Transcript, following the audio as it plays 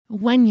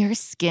When your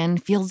skin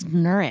feels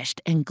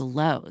nourished and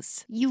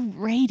glows, you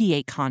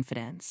radiate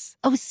confidence.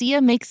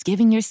 Osea makes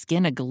giving your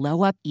skin a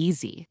glow up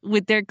easy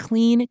with their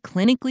clean,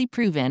 clinically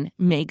proven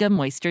Mega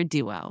Moisture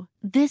Duo.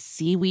 This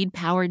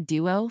seaweed-powered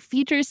duo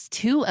features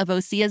two of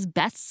Osea's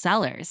best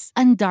sellers,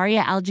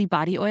 Undaria Algae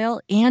Body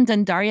Oil and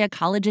Undaria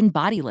Collagen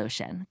Body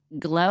Lotion.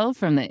 Glow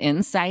from the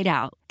inside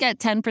out. Get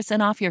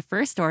 10% off your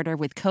first order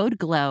with code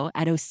GLOW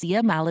at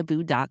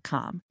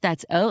OseaMalibu.com.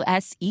 That's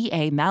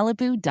OSEA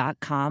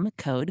Malibu.com,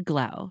 code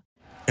GLOW.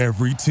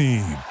 Every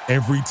team,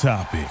 every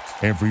topic,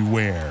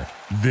 everywhere.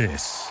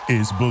 This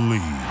is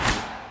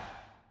Believe.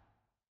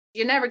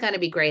 You're never going to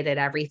be great at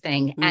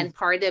everything. And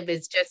part of it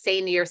is just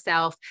saying to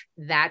yourself,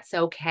 that's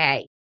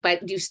okay.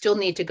 But you still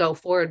need to go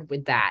forward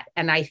with that.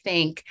 And I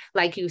think,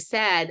 like you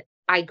said,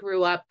 I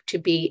grew up to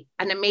be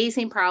an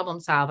amazing problem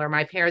solver.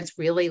 My parents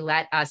really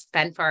let us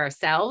fend for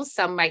ourselves.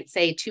 Some might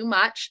say too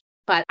much,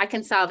 but I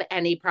can solve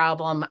any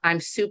problem. I'm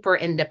super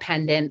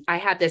independent. I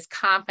have this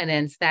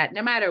confidence that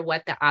no matter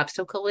what the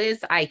obstacle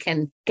is, I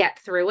can get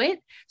through it.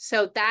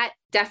 So that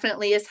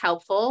definitely is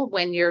helpful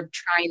when you're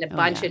trying a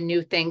bunch of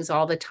new things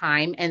all the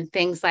time, and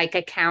things like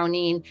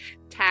accounting,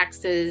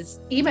 taxes,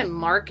 even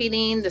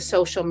marketing, the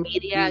social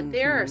media.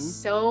 There are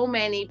so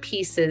many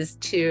pieces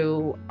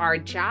to our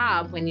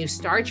job when you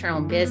start your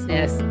own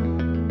business.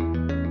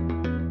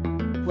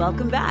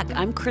 Welcome back.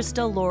 I'm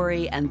Krista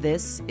Laurie, and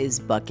this is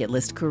Bucket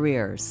List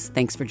Careers.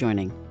 Thanks for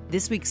joining.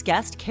 This week's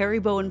guest, Carrie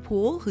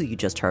Bowen-Poole, who you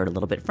just heard a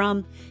little bit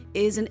from,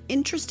 is an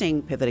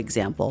interesting pivot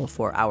example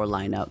for our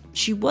lineup.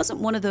 She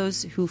wasn't one of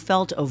those who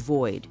felt a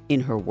void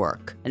in her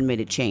work and made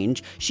a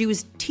change. She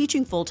was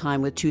teaching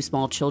full-time with two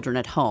small children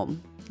at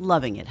home,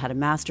 loving it, had a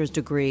master's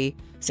degree,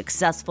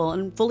 successful,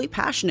 and fully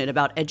passionate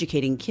about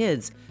educating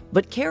kids.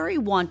 But Carrie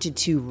wanted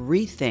to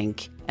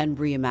rethink and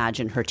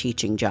reimagine her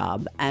teaching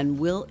job, and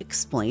we'll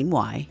explain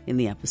why in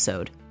the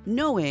episode,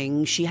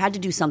 knowing she had to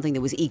do something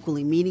that was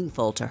equally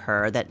meaningful to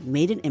her that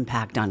made an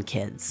impact on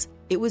kids.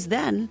 It was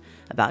then,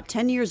 about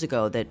 10 years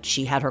ago, that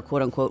she had her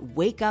quote-unquote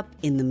wake up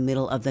in the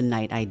middle of the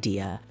night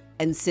idea.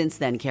 And since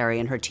then, Carrie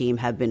and her team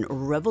have been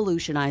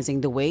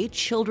revolutionizing the way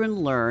children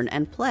learn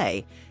and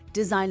play,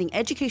 designing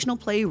educational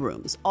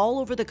playrooms all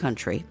over the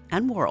country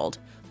and world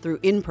through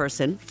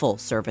in-person,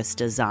 full-service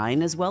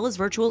design, as well as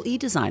virtual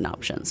e-design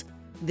options.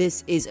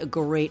 This is a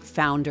great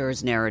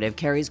founder's narrative.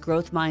 Carrie's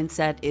growth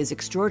mindset is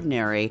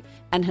extraordinary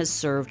and has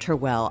served her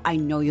well. I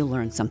know you'll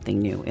learn something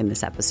new in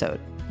this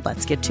episode.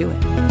 Let's get to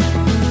it.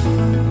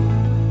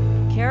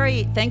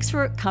 Carrie, thanks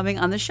for coming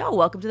on the show.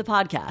 Welcome to the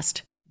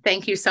podcast.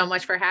 Thank you so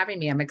much for having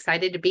me. I'm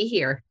excited to be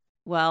here.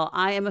 Well,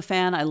 I am a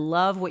fan. I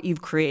love what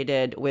you've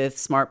created with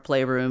smart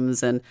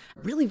playrooms, and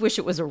really wish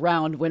it was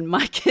around when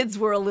my kids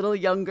were a little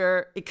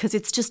younger, because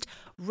it's just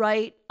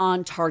right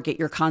on target,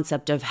 your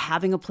concept of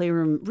having a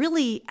playroom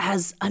really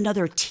as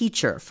another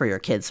teacher for your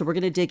kids. So we're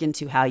going to dig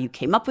into how you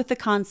came up with the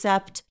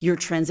concept, your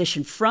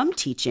transition from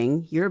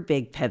teaching, your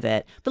big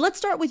pivot. But let's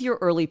start with your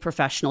early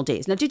professional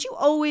days. Now, did you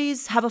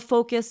always have a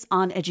focus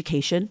on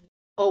education?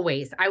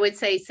 Always. I would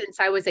say since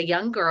I was a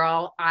young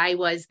girl, I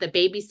was the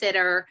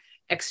babysitter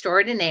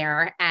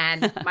extraordinaire.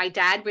 And my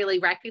dad really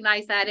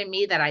recognized that in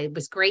me, that I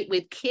was great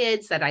with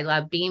kids, that I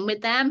loved being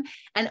with them,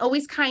 and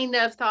always kind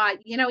of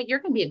thought, you know, you're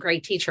going to be a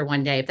great teacher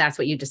one day if that's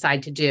what you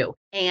decide to do.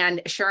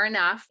 And sure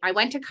enough, I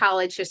went to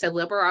college, just a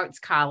liberal arts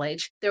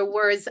college. There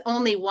was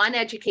only one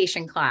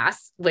education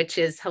class, which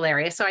is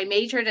hilarious. So I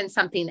majored in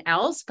something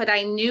else, but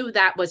I knew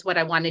that was what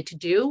I wanted to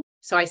do.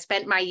 So I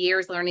spent my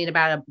years learning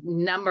about a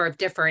number of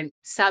different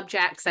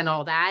subjects and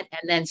all that.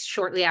 And then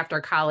shortly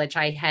after college,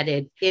 I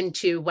headed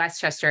into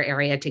Westchester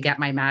area to get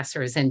my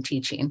master's in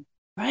teaching.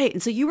 Right.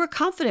 And so you were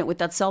confident with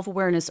that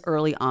self-awareness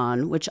early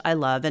on, which I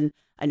love. And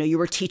I know you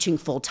were teaching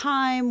full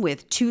time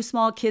with two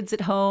small kids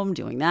at home,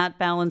 doing that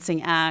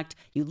balancing act.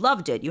 You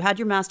loved it. You had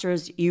your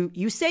master's.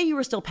 You say you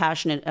were still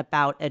passionate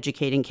about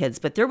educating kids,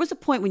 but there was a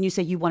point when you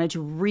said you wanted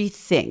to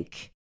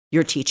rethink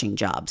your teaching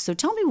job. So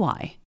tell me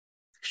why.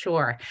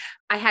 Sure.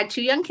 I had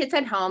two young kids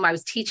at home. I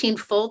was teaching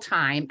full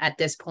time at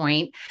this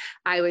point.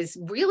 I was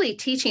really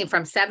teaching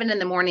from 7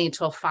 a.m.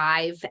 until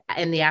 5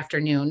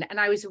 p.m. And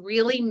I was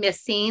really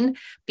missing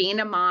being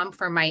a mom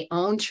for my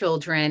own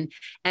children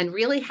and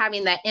really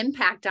having that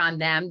impact on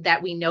them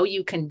that we know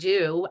you can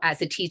do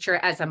as a teacher,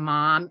 as a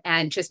mom,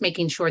 and just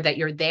making sure that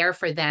you're there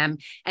for them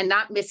and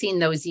not missing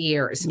those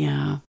years.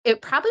 Yeah.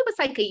 It probably was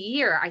like a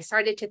year. I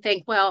started to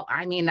think, well,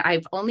 I mean,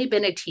 I've only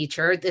been a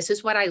teacher. This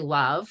is what I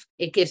love.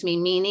 It gives me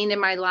meaning in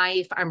my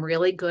life. I'm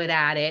really good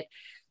at it.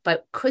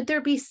 But could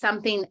there be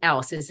something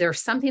else? Is there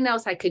something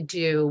else I could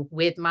do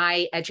with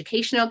my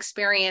educational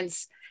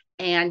experience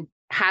and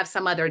have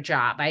some other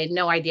job? I had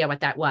no idea what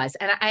that was.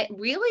 And I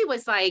really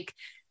was like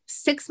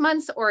 6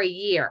 months or a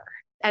year.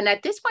 And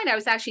at this point, I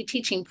was actually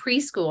teaching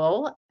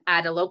preschool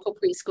at a local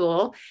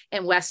preschool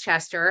in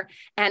Westchester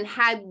and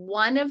had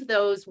one of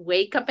those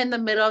wake up in the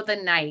middle of the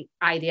night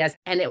ideas.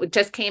 And it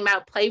just came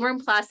out Playroom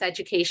Plus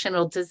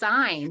Educational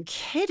Design.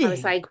 Kidding. I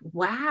was like,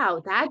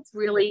 wow, that's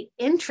really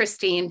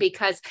interesting,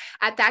 because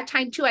at that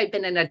time too, I'd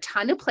been in a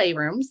ton of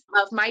playrooms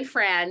of my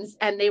friends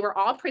and they were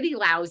all pretty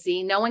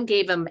lousy. No one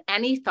gave them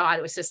any thought.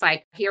 It was just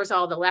like, here's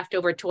all the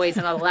leftover toys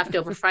and all the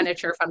leftover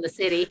furniture from the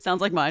city.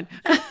 Sounds like mine.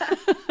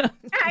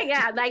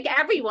 Yeah, like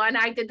everyone,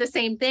 I did the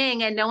same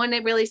thing and no one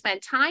had really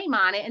spent time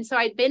on it. And so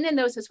I'd been in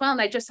those as well.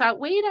 And I just thought,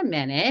 wait a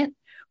minute,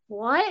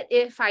 what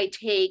if I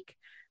take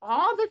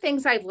all the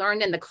things I've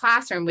learned in the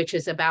classroom, which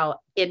is about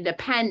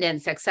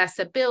independence,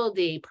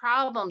 accessibility,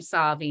 problem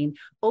solving,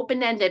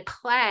 open-ended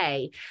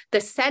play, the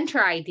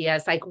center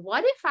ideas. Like,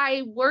 what if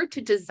I were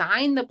to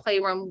design the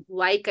playroom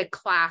like a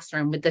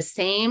classroom with the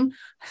same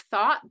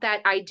thought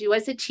that I do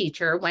as a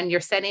teacher when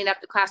you're setting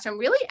up the classroom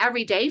really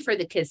every day for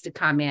the kids to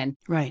come in?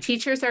 Right.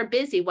 Teachers are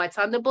busy. What's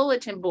on the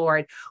bulletin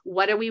board?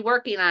 What are we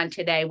working on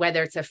today?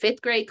 Whether it's a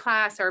fifth grade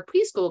class or a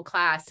preschool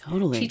class,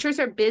 Totally. Teachers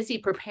are busy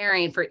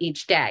preparing for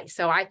each day.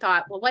 So I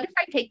thought, well, what if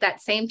I take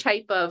that same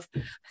type of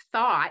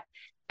thought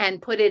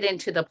and put it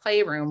into the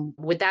playroom?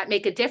 Would that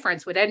make a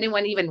difference? Would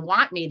anyone even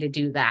want me to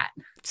do that?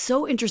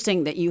 So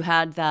interesting that you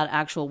had that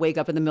actual wake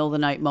up in the middle of the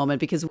night moment,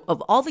 because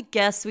of all the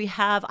guests we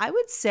have, I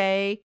would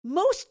say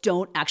most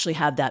don't actually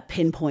have that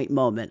pinpoint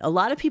moment. A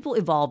lot of people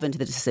evolve into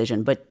the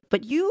decision, but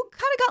you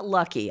kind of got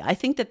lucky. I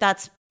think that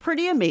that's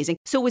pretty amazing.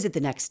 So was it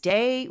the next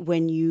day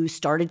when you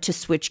started to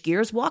switch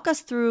gears? Walk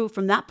us through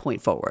from that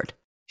point forward.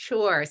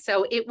 Sure.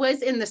 So it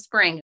was in the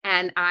spring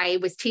and I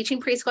was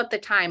teaching preschool at the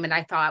time. And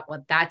I thought,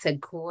 well, that's a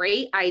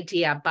great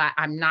idea, but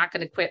I'm not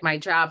going to quit my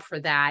job for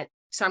that.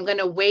 So I'm going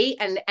to wait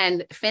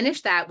and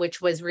finish that,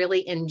 which was really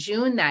in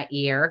June that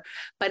year.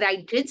 But I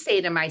did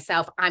say to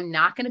myself, I'm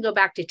not going to go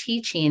back to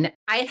teaching.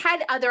 I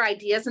had other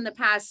ideas in the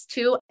past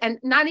too, and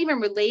not even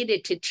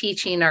related to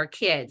teaching our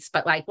kids,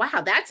 but like,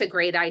 wow, that's a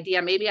great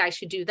idea. Maybe I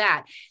should do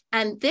that.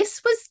 And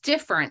this was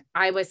different.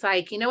 I was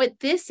like, you know what,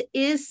 this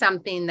is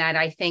something that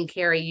I think,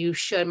 Carrie, you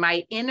should.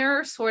 My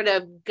inner sort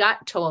of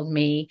gut told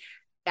me,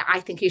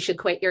 I think you should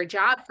quit your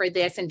job for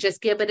this and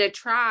just give it a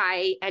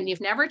try. And you've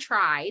never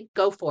tried,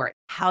 go for it.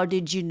 How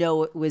did you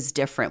know it was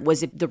different?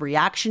 Was it the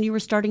reaction you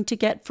were starting to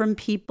get from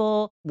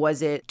people?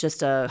 Was it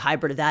just a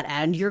hybrid of that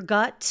and your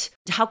gut?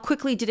 How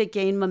quickly did it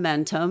gain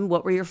momentum?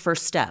 What were your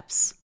first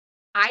steps?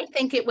 I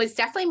think it was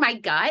definitely my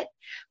gut,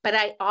 but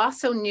I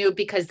also knew,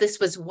 because this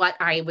was what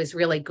I was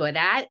really good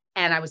at.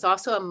 And I was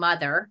also a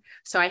mother.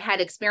 So I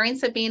had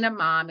experience of being a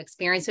mom,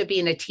 experience of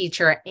being a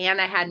teacher, and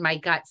I had my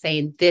gut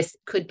saying this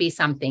could be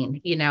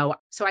something, you know.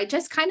 So I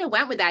just kind of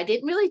went with that. I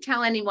didn't really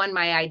tell anyone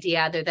my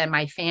idea other than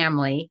my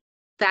family.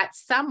 That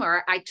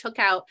summer, I took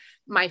out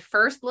my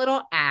first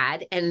little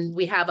ad, and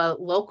we have a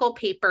local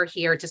paper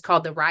here just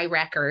called the Rye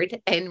Record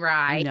in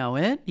Rye. I know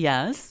it.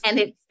 Yes. And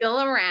it's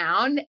still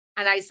around.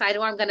 And I decided,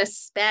 oh, I'm going to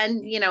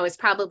spend, it's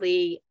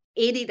probably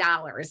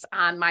 $80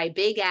 on my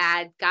big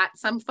ad, got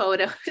some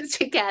photos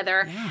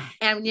together. Yeah.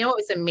 And it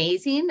was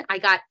amazing. I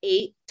got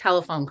 8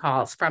 telephone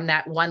calls from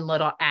that one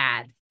little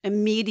ad.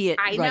 Immediate,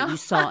 I right? know. You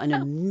saw an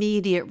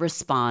immediate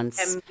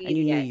response and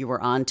you knew you were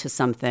on to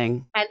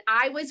something. And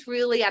I was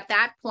really at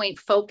that point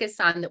focused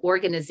on the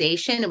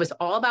organization. It was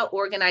all about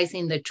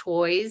organizing the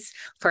toys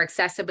for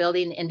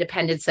accessibility and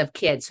independence of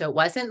kids. So it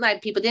wasn't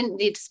like people didn't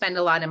need to spend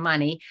a lot of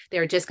money. They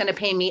were just going to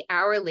pay me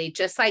hourly,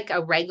 just like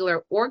a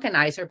regular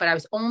organizer, but I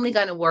was only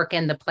going to work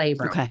in the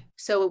playroom. Okay.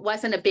 So it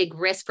wasn't a big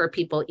risk for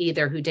people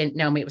either who didn't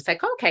know me. It was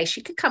like, okay,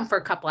 she could come for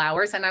a couple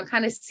hours and I'll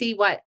kind of see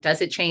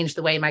does it change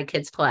the way my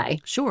kids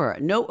play. Sure.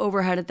 No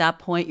overhead at that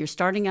point. You're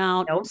starting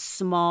out Nope.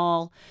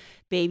 small,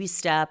 baby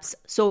steps.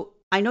 So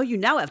I know you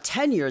now have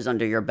 10 years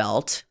under your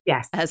belt.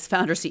 Yes. As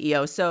founder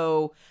CEO.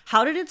 So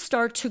how did it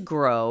start to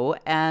grow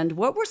and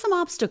what were some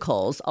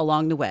obstacles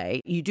along the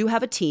way? You do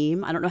have a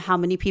team. I don't know how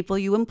many people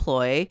you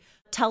employ.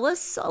 Tell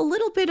us a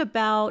little bit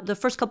about the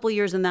first couple of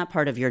years in that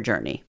part of your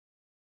journey.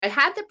 I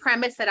had the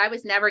premise that I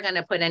was never going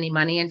to put any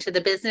money into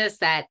the business,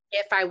 that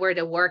if I were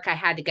to work, I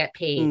had to get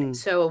paid.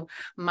 So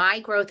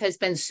my growth has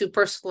been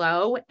super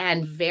slow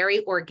and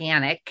very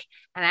organic.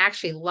 And I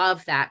actually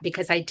love that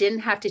because I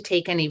didn't have to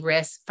take any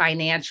risks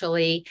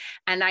financially.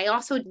 And I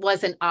also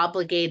wasn't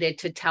obligated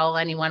to tell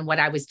anyone what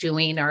I was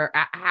doing or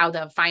how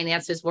the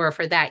finances were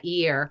for that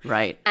year.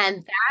 Right. And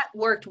that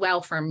worked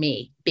well for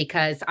me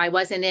because I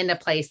wasn't in a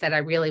place that I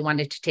really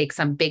wanted to take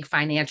some big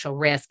financial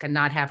risk and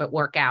not have it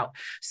work out.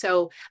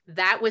 So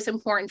that was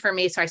important for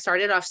me. So I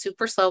started off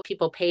super slow.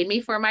 People paid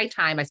me for my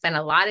time. I spent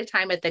a lot of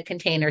time at the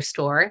Container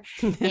Store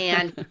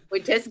and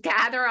would just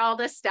gather all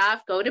the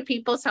stuff, go to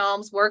people's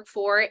homes, work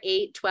 4,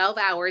 8, 12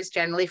 hours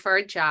generally for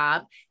a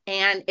job.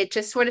 And it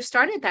just sort of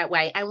started that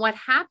way. And what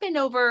happened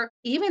over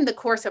even the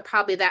course of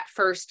probably that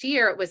first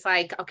year, it was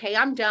like, okay,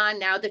 I'm done.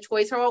 Now the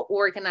toys are all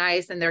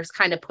organized and they're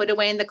kind of put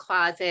away in the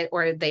closet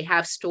or they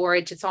have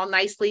storage. It's all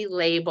nicely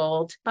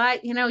labeled,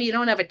 but you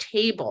don't have a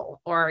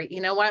table or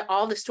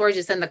all the storage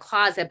is in the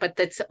closet, but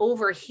that's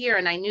over here.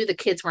 And I knew the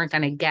kids weren't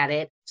going to get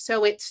it.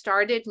 So it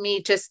started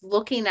me just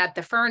looking at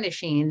the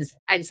furnishings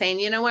and saying,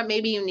 you know what,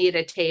 maybe you need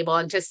a table,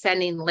 and just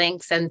sending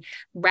links and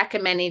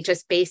recommending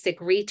just basic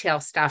retail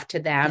stuff to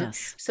them.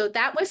 Yes. So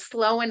that was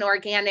slow and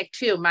organic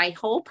too. My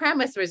whole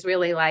premise was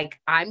really like,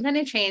 I'm going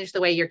to change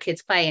the way your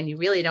kids play, and you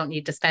really don't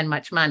need to spend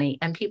much money.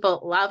 And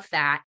people love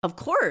that. Of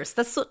course.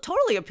 That's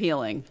totally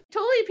appealing.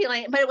 Totally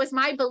appealing. But it was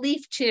my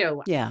belief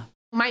too. Yeah.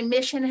 My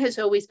mission has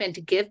always been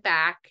to give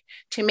back,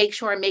 to make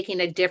sure I'm making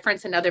a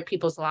difference in other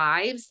people's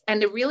lives,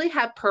 and to really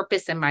have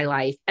purpose in my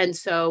life. And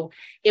so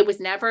it was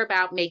never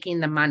about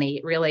making the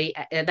money, really.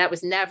 That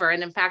was never.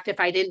 And in fact,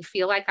 if I didn't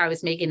feel like I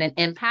was making an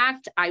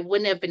impact, I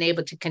wouldn't have been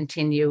able to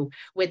continue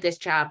with this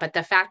job. But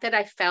the fact that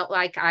I felt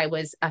like I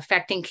was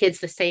affecting kids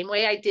the same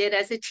way I did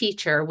as a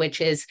teacher,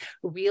 which is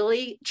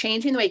really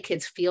changing the way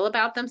kids feel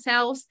about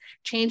themselves,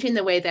 changing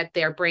the way that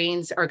their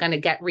brains are going to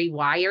get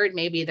rewired.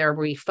 Maybe they're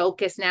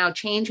refocused now,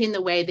 changing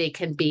the way they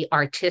can be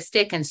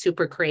artistic and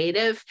super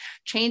creative,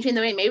 changing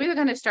the way maybe they're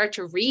going to start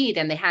to read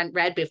and they hadn't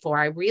read before.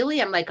 I really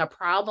am like a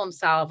problem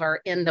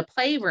solver in the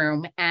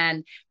playroom,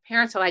 and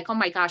parents are like, oh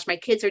my gosh, my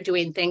kids are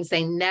doing things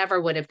they never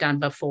would have done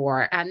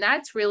before. And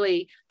that's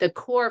really the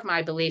core of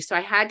my belief. So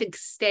I had to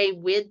stay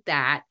with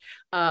that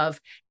of,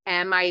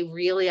 am I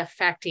really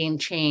affecting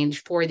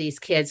change for these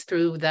kids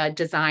through the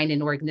design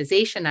and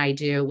organization I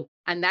do?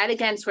 And that,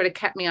 again, sort of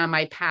kept me on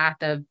my path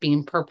of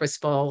being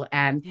purposeful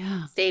and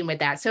staying with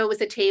that. So it was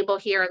a table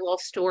here, a little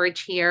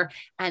storage here.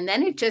 And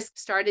then it just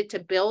started to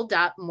build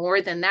up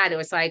more than that. It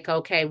was like,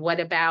 okay, what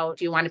about,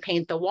 do you want to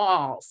paint the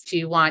walls? Do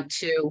you want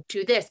to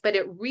do this? But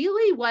it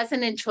really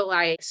wasn't until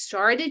I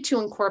started to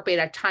incorporate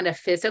a ton of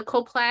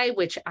physical play,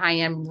 which I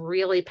am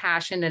really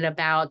passionate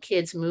about,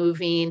 kids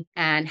moving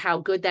and how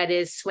good that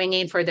is,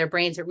 swinging for their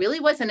brains. It really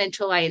wasn't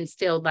until I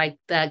instilled like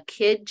the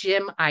kid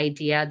gym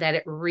idea that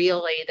it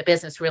really, the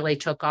business really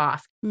took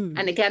off.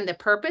 And again, the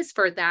purpose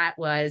for that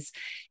was,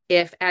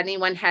 if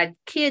anyone had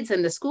kids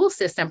in the school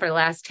system for the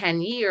last 10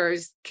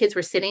 years, kids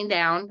were sitting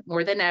down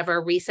more than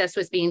ever. Recess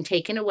was being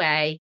taken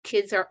away.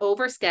 Kids are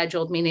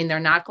overscheduled, meaning they're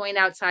not going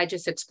outside,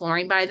 just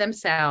exploring by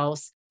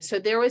themselves. So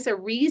there was a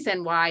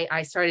reason why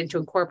I started to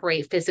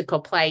incorporate physical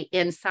play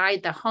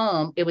inside the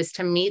home. It was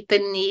to meet the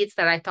needs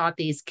that I thought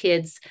these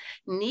kids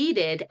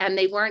needed, and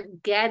they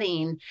weren't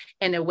getting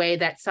in a way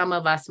that some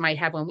of us might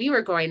have when we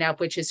were growing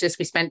up, which is just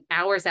we spent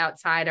hours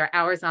outside or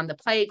hours on the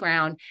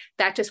playground.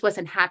 That just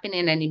wasn't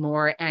happening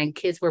anymore. And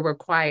kids were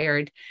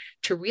required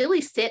to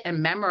really sit and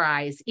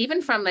memorize,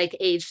 even from like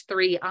age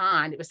 3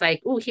 on. It was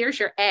like, oh, here's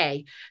your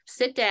A,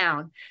 sit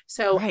down.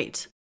 So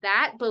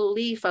that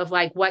belief of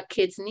like what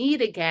kids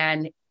need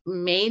again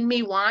made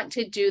me want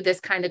to do this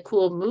kind of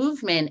cool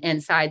movement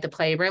inside the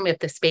playroom if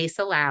the space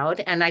allowed.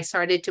 And I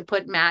started to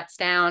put mats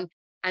down.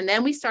 And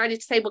then we started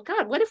to say, well,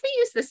 God, what if we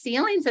use the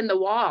ceilings and the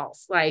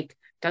walls? Like,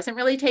 doesn't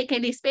really take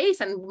any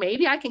space, and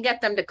maybe I can get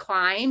them to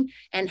climb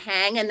and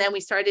hang. And then we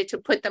started to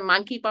put the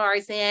monkey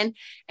bars in,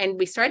 and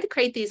we started to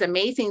create these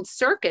amazing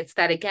circuits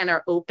that, again,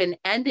 are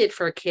open-ended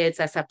for kids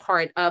as a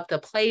part of the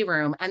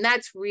playroom. And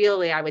that's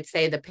really, I would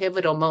say, the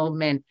pivotal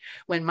moment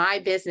when my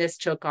business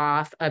took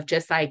off, of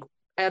just like,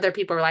 other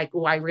people are like,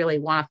 oh, I really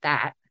want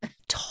that.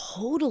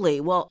 Totally.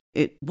 Well,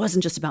 it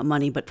wasn't just about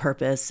money, but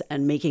purpose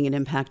and making an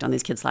impact on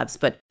these kids' lives.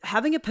 But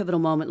having a pivotal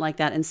moment like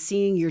that and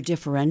seeing your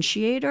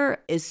differentiator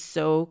is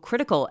so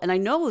critical. And I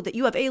know that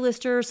you have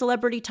A-lister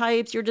celebrity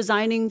types you're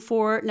designing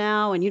for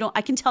now. And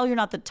I can tell you're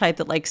not the type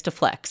that likes to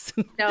flex.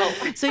 No.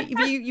 So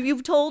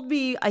you've told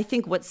me, I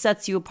think, what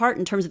sets you apart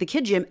in terms of the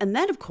kid gym. And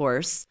then, of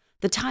course,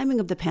 the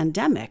timing of the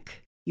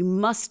pandemic. You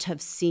must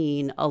have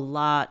seen a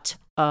lot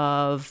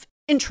of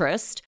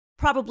interest.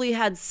 Probably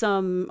had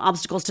some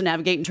obstacles to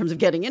navigate in terms of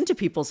getting into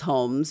people's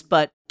homes,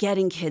 but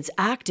getting kids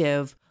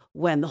active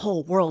when the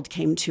whole world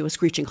came to a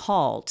screeching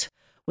halt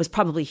was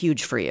probably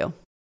huge for you.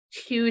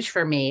 Huge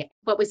for me.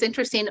 What was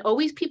interesting,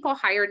 always people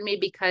hired me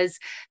because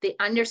they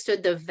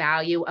understood the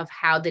value of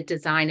how the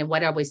design and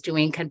what I was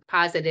doing can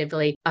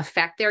positively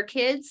affect their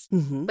kids.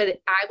 But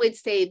I would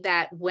say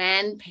that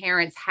when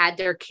parents had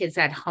their kids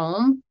at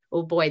home,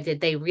 oh boy, did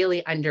they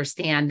really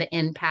understand the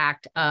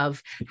impact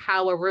of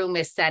how a room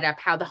is set up,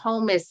 how the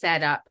home is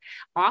set up.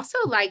 Also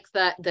like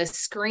the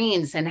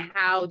screens and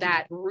how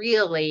that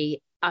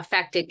really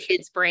affected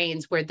kids'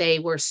 brains, where they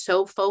were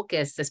so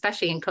focused,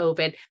 especially in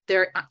COVID.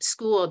 They're at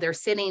school, they're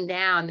sitting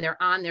down,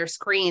 they're on their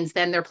screens,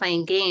 then they're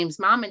playing games.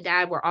 Mom and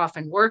dad were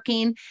often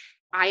working.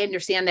 I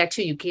understand that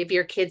too. You give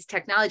your kids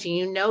technology,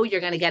 you're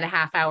going to get a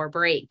half-hour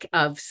break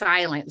of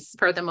silence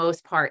for the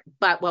most part.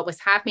 But what was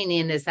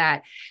happening is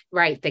that,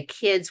 the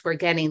kids were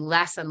getting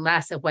less and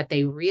less of what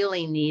they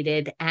really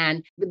needed.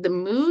 And the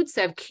moods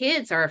of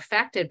kids are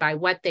affected by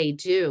what they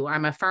do.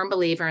 I'm a firm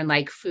believer in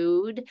like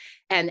food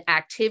and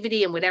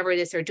activity and whatever it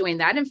is they're doing,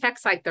 that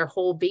affects like their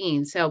whole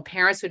being. So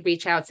parents would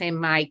reach out saying,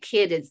 my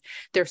kid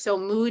they're so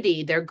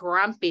moody, they're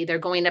grumpy, they're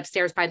going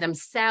upstairs by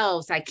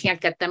themselves. I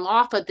can't get them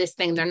off of this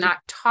thing. They're not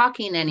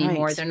talking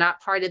anymore. They're not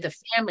part of the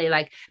family.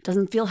 Like,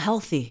 doesn't feel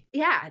healthy.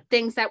 Yeah.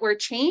 Things that were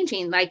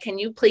changing. Like, can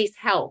you please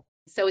help?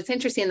 So it's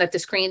interesting that the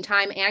screen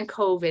time and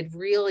COVID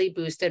really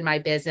boosted my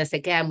business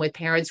again, with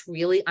parents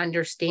really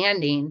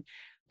understanding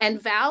and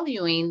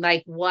valuing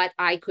like what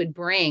I could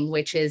bring,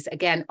 which is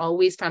again,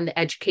 always from the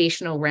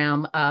educational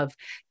realm of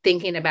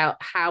thinking about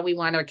how we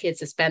want our kids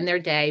to spend their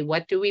day,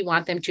 what do we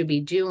want them to be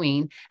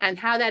doing, and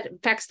how that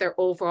affects their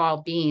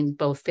overall being,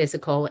 both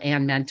physical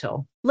and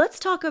mental. Let's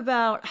talk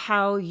about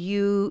how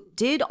you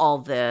did all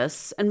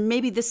this, and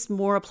maybe this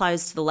more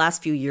applies to the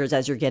last few years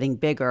as you're getting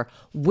bigger,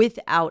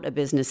 without a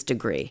business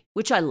degree,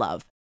 which I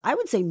love. I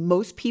would say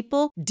most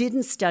people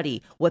didn't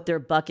study what their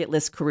bucket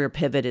list career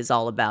pivot is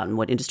all about and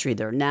what industry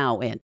they're now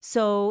in.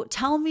 So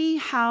tell me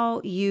how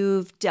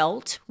you've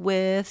dealt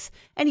with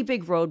any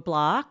big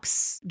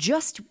roadblocks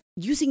just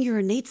using your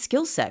innate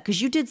skill set.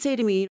 Because you did say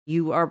to me,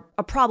 you are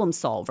a problem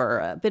solver,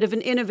 a bit of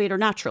an innovator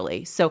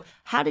naturally. So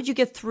how did you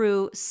get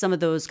through some of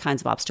those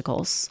kinds of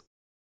obstacles?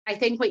 I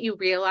think what you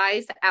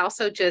realize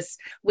also, just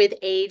with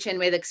age and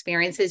with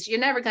experiences, you're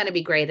never going to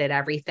be great at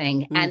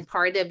everything. And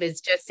part of it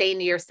is just saying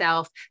to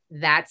yourself,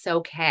 that's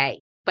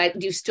okay.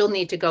 But you still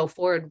need to go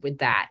forward with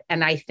that.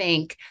 And I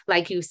think,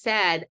 like you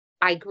said,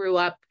 I grew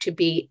up to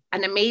be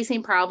an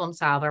amazing problem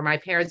solver. My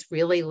parents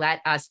really let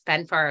us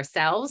fend for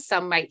ourselves.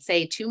 Some might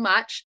say too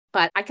much,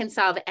 but I can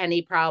solve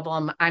any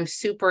problem. I'm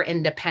super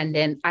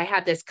independent. I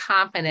have this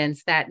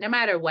confidence that no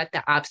matter what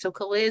the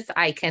obstacle is,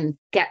 I can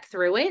get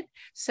through it.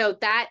 So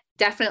that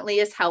definitely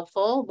is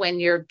helpful when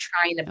you're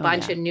trying a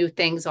bunch of new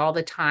things all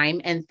the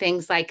time, and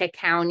things like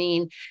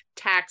accounting,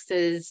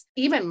 taxes,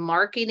 even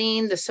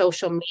marketing, the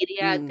social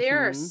media.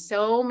 There are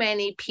so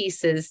many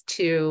pieces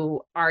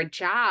to our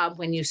job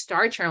when you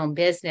start your own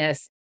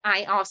business.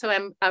 I also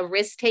am a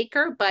risk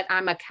taker, but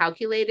I'm a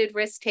calculated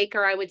risk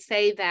taker. I would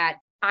say that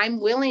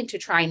I'm willing to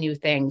try new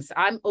things.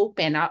 I'm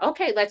open.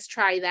 Okay, let's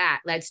try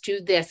that. Let's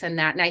do this and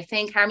that. And I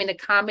think having a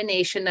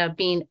combination of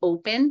being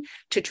open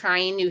to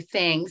trying new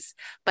things,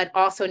 but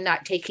also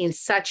not taking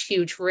such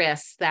huge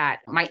risks that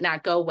might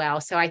not go well.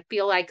 So I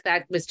feel like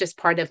that was just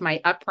part of my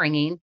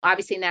upbringing.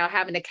 Obviously, now I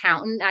have an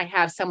accountant. I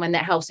have someone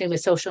that helps me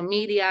with social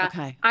media.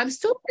 Okay. I'm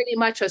still pretty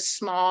much a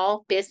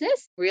small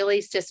business. Really,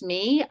 it's just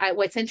me.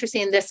 What's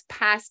interesting, this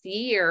past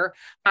year,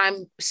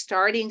 I'm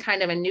starting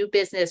kind of a new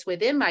business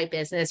within my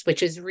business,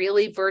 which is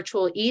really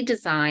virtual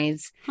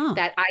e-designs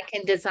that I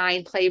can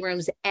design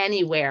playrooms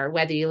anywhere,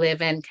 whether you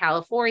live in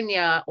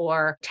California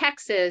or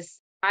Texas.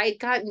 I've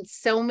gotten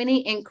so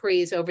many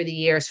inquiries over the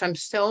years from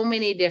so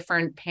many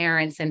different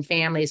parents and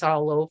families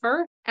all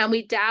over. And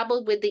we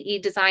dabbled with the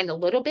e-design a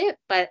little bit,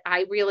 but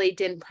I really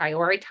didn't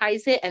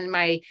prioritize it. And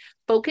my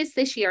focus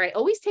this year, I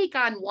always take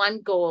on one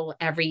goal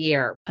every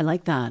year. I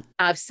like that.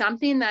 Of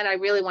something that I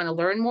really want to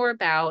learn more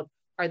about,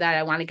 or that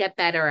I want to get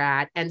better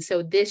at. And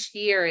so this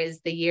year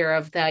is the year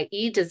of the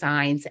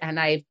e-designs, and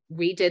I've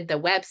redid the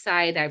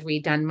website. I've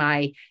redone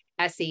my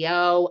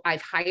SEO.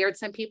 I've hired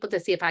some people to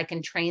see if I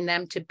can train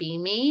them to be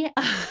me.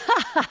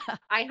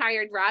 I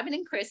hired Robin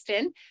and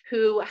Kristen,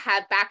 who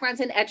have backgrounds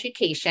in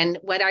education.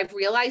 What I've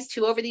realized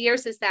too over the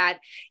years is that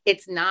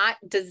it's not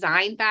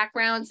design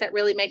backgrounds that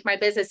really make my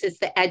business, it's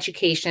the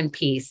education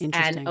piece.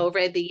 And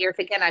over the years,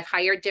 again, I've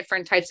hired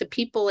different types of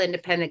people,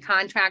 independent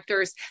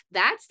contractors.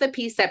 That's the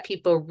piece that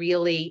people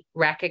really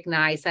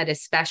recognize that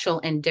is special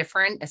and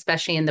different,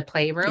 especially in the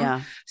playroom.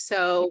 Yeah.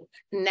 So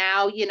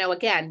now,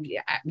 again,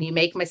 you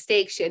make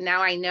mistakes.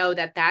 Now I know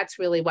that that's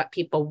really what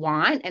people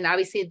want. And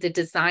obviously the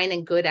design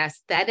and good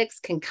aesthetics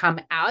can come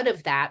out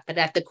of that. But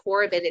at the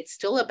core of it, it's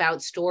still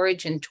about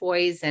storage and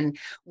toys and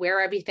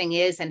where everything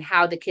is and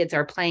how the kids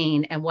are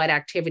playing and what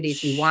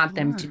activities we want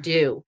them to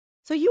do.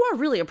 So you are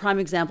really a prime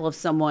example of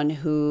someone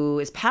who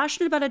is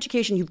passionate about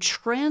education. You've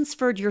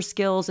transferred your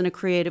skills in a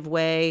creative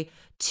way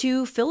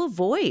to fill a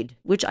void,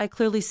 which I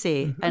clearly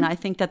see. And I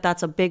think that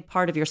that's a big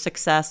part of your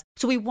success.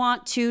 So we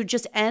want to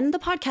just end the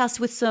podcast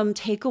with some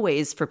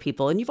takeaways for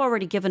people. And you've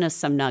already given us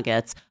some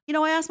nuggets.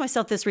 I asked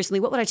myself this recently,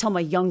 what would I tell my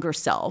younger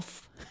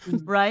self?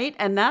 Right?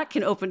 And that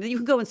can you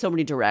can go in so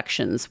many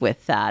directions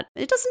with that.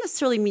 It doesn't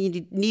necessarily mean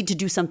you need to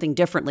do something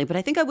differently, but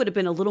I think I would have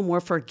been a little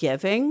more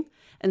forgiving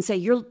and say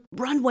your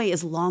runway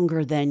is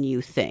longer than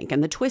you think.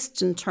 And the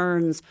twists and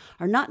turns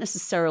are not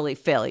necessarily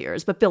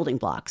failures, but building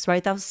blocks,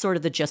 right? That was sort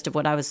of the gist of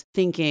what I was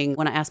thinking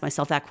when I asked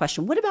myself that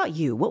question. What about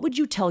you? What would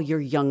you tell your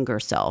younger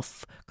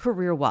self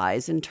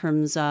career-wise in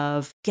terms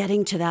of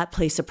getting to that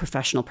place of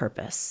professional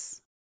purpose?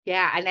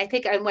 Yeah. And I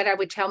think what I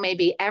would tell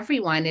maybe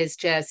everyone is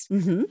just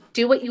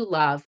do what you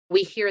love.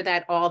 We hear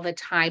that all the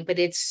time, but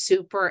it's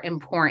super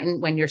important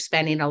when you're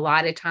spending a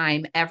lot of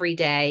time every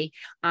day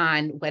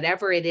on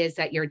whatever it is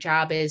that your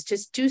job is.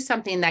 Just do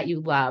something that you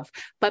love,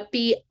 but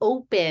be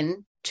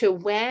open to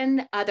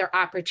when other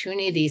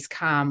opportunities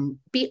come.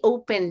 Be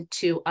open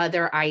to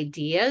other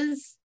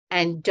ideas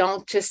and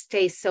don't just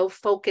stay so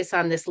focused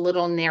on this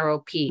little narrow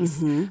piece.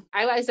 Mm-hmm.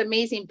 I was an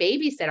amazing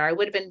babysitter. I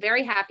would have been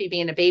very happy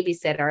being a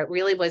babysitter. It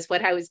really was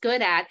what I was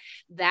good at.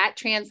 That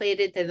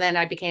translated to then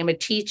I became a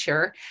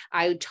teacher.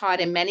 I taught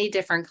in many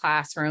different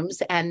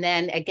classrooms. And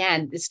then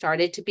again,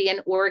 started to be an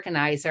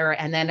organizer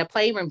and then a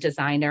playroom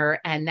designer.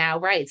 And now,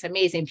 right, it's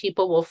amazing.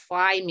 People will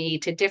fly me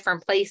to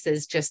different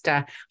places just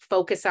to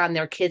focus on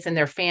their kids and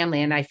their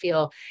family. And I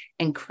feel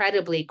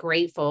incredibly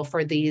grateful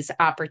for these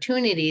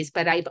opportunities,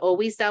 but I've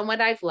always done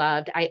what I've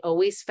loved. I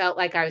always felt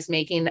like I was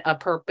making a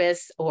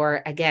purpose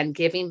or again,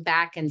 giving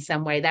back in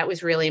some way. That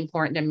was really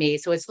important to me.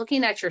 So it's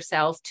looking at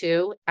yourself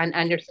too and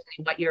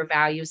understanding what your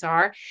values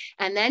are,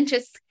 and then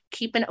just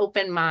keep an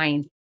open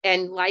mind.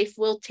 And life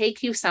will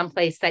take you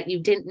someplace that you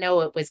didn't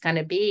know it was going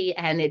to be.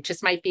 And it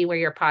just might be where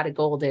your pot of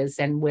gold is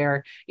and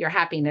where your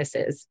happiness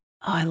is.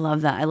 Oh, I love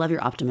that. I love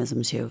your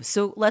optimism too.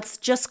 So let's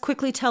just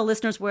quickly tell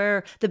listeners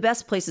where the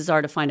best places are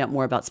to find out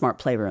more about Smart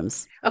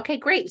Playrooms. Okay,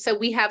 great. So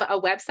we have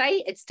a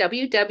website. It's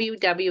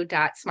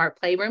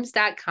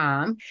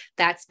www.smartplayrooms.com.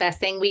 That's best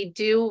thing. We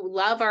do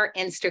love our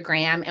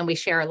Instagram, and we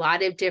share a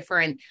lot of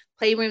different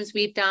playrooms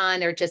we've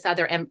done or just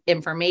other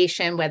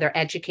information, whether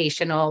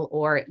educational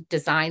or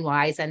design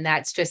wise. And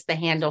that's just the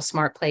handle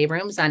Smart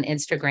Playrooms on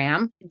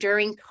Instagram.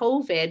 During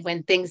COVID,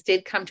 when things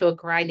did come to a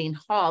grinding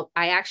halt,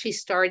 I actually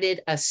started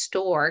a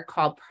store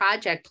called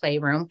Project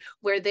Playroom,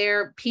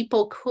 where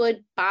people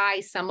could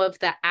buy some of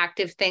the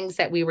active things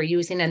that we were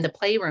using in the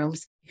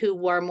playrooms who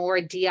were more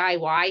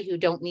DIY, who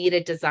don't need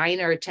a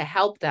designer to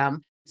help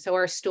them. So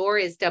our store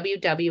is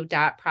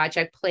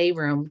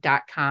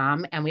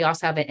www.projectplayroom.com. And we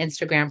also have an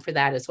Instagram for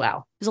that as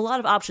well. There's a lot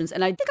of options.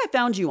 And I think I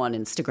found you on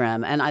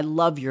Instagram, and I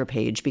love your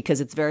page because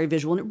it's very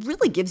visual and it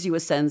really gives you a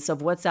sense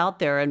of what's out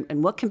there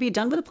and what can be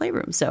done with a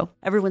playroom. So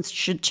everyone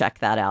should check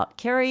that out.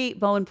 Carrie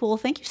Bowen-Poole,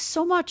 thank you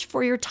so much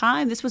for your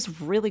time. This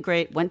was really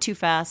great. Went too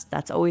fast.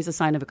 That's always a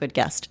sign of a good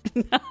guest.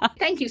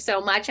 Thank you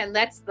so much. And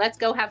let's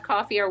go have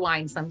coffee or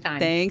wine sometime.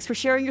 Thanks for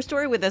sharing your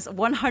story with us.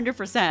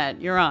 100%.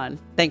 You're on.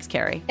 Thanks,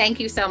 Carrie. Thank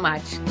you so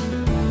much.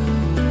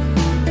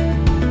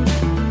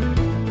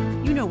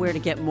 You know where to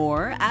get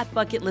more at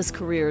Bucket List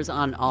Careers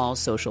on all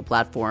social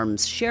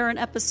platforms. Share an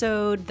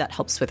episode that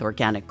helps with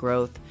organic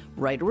growth.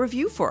 Write a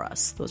review for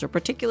us. Those are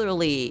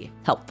particularly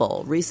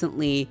helpful.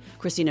 Recently,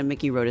 Christina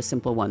Mickey wrote a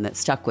simple one that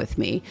stuck with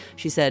me.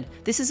 She said,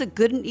 "This is a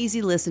good and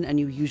easy listen, and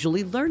you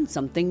usually learn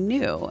something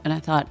new." And I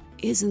thought,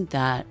 isn't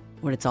that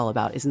what it's all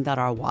about? Isn't that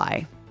our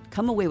why?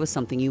 Come away with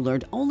something you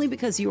learned only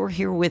because you were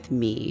here with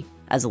me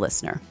as a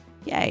listener.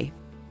 Yay.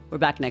 We're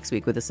back next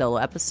week with a solo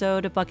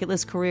episode of Bucket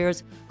List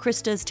Careers,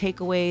 Krista's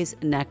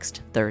Takeaways,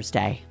 next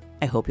Thursday.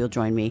 I hope you'll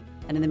join me.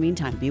 And in the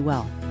meantime, be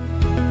well.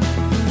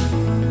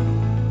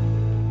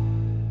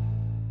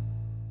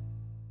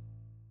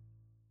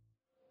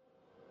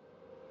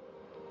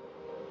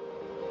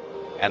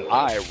 An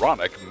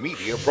Ironic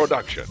Media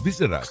Production.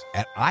 Visit us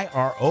at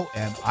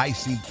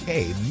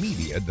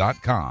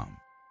ironickmedia.com.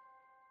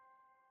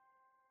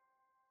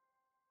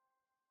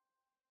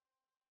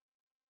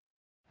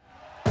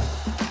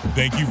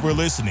 Thank you for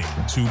listening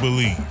to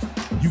Believe.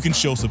 You can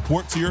show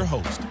support to your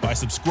host by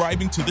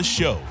subscribing to the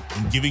show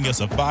and giving us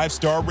a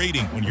 5-star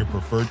rating on your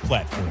preferred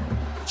platform.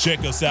 Check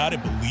us out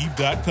at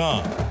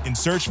Believe.com and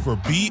search for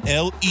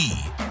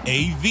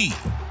BLEAV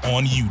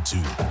on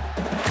YouTube.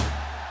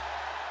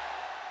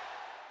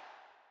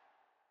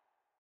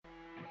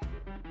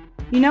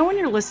 You know when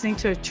you're listening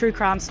to a true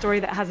crime story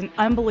that has an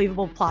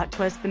unbelievable plot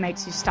twist that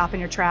makes you stop in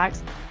your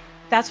tracks?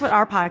 That's what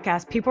our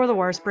podcast, People Are the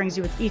Worst, brings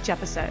you with each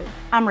episode.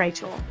 I'm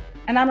Rachel.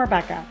 And I'm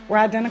Rebecca. We're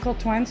identical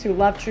twins who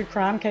love true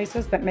crime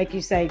cases that make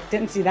you say,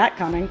 didn't see that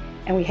coming,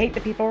 and we hate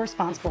the people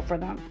responsible for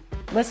them.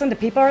 Listen to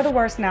People Are the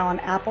Worst now on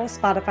Apple,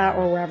 Spotify,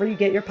 or wherever you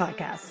get your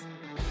podcasts.